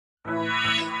It's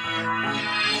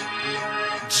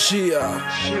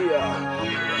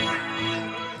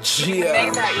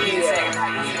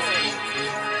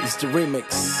the remix.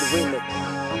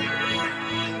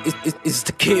 It's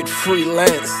the kid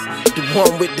FreeLance, the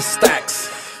one with the stacks.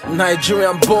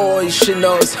 Nigerian boy, she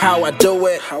knows how I do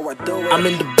it. I'm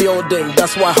in the building,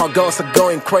 that's why her girls are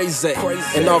going crazy.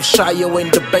 And I'll shy you in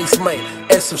the basement,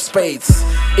 S of spades.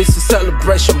 It's a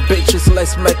celebration, bitches,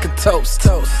 let's make a toast.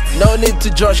 No need to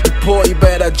judge the poor, you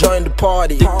better join the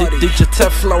party. Did your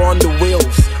Teflon on the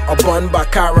wheels, or bun by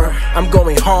Cara? I'm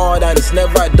going hard and it's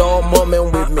never a dull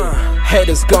moment with me.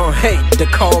 Haters gon' hate, they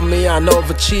call me an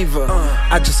overachiever.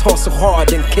 I just hustle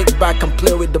hard and kick back and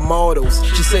play with the models.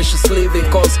 She says she's leaving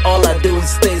cause all I do is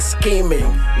stay scheming.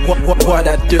 What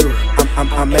I do,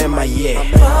 I'm M.I.A.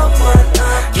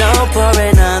 No por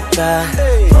nada,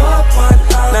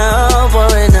 no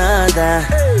por nada,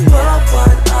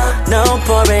 no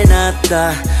por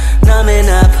nada, numbing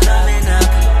up.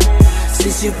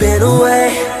 Since you've been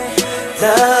away,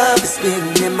 love has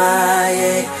been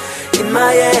M.I.A.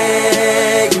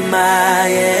 M.I.A,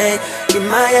 M.I.A,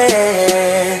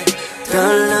 M.I.A.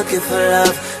 Done looking for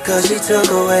love, cause she took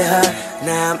away her.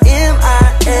 Now I'm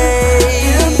M.I.A,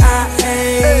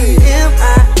 M.I.A,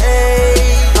 M.I.A.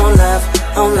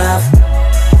 On love,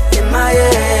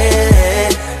 M.I.A.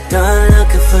 Done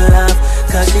looking for love,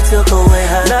 cause she took away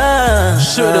her love.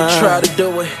 Should've tried to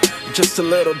do it just a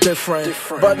little different,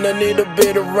 but no need a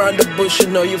bit around the bush, you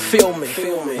know you feel me.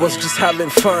 Was just having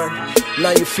fun,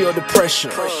 now you feel the pressure.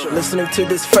 Listening to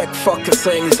this fake fucker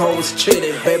saying he's always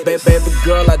cheating. Baby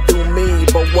girl, I do me,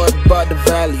 but what about the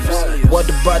values? What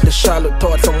about the shallow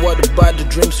thoughts and what about the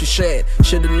dreams we shared?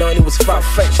 Should've known it was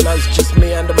far-fetched, now it's just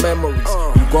me and the memories.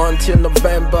 I'm going till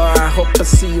November, I hope I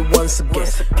see you once again.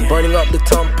 I'm burning up the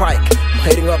turnpike, I'm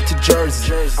heading up to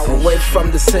Jersey. I'm away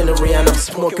from the scenery and I'm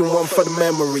smoking one for the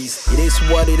memories. It is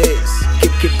what it is,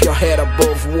 keep your head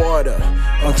above water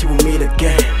until we meet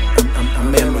again.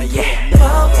 I'm M.I.A.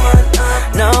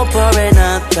 No por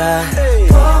nada,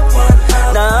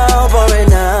 no por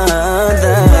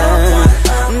nada,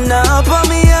 no pour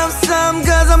me up some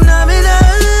cause I'm numbing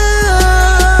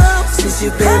up. Since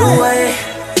you've been away,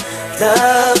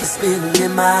 love has been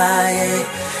M.I.A,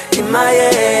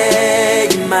 M.I.A,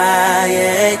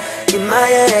 M.I.A,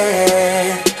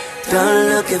 M.I.A. Done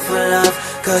looking for love,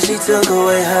 cause she took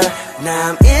away her.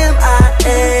 Now I'm M.I.A,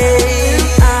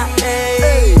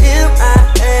 M.I.A,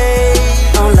 M.I.A.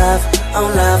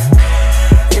 On love,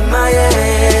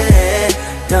 M.I.A.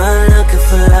 Done looking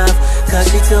for love, cause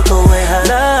she took away her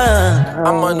love.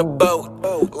 I'm on a boat,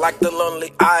 like the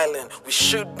Lonely Island. We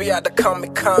should be at the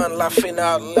Comic-Con, laughing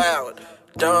out loud.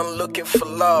 Done looking for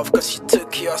love, cause she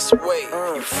took yours away.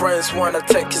 Your friends wanna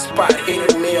take your spot,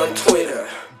 hitting me on Twitter.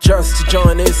 Just to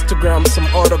join Instagram, some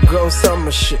other girls,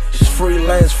 summer shit. It's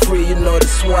freelance free, you know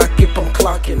that's why I keep on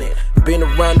clocking it. Been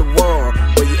around the world,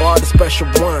 but you are the special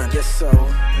one. Yes, so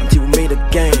until we meet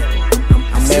again,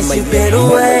 I'm Since you've been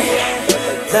away,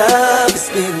 love has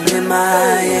been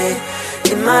M.I.A,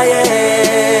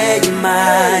 M.I.A,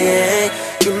 M.I.A,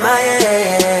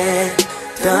 M.I.A.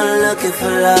 Done looking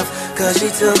for love, cause she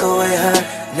took away her.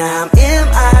 Now I'm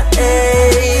M.I.A,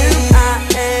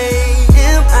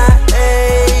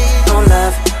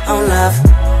 on love,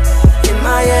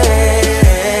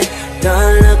 M.I.A.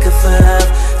 Done looking for love,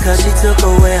 cause she took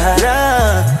away her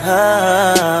love.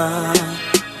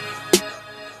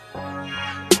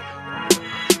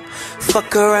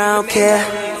 Fuck around, care.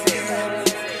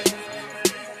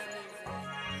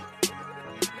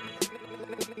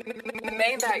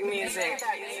 M.I.A music.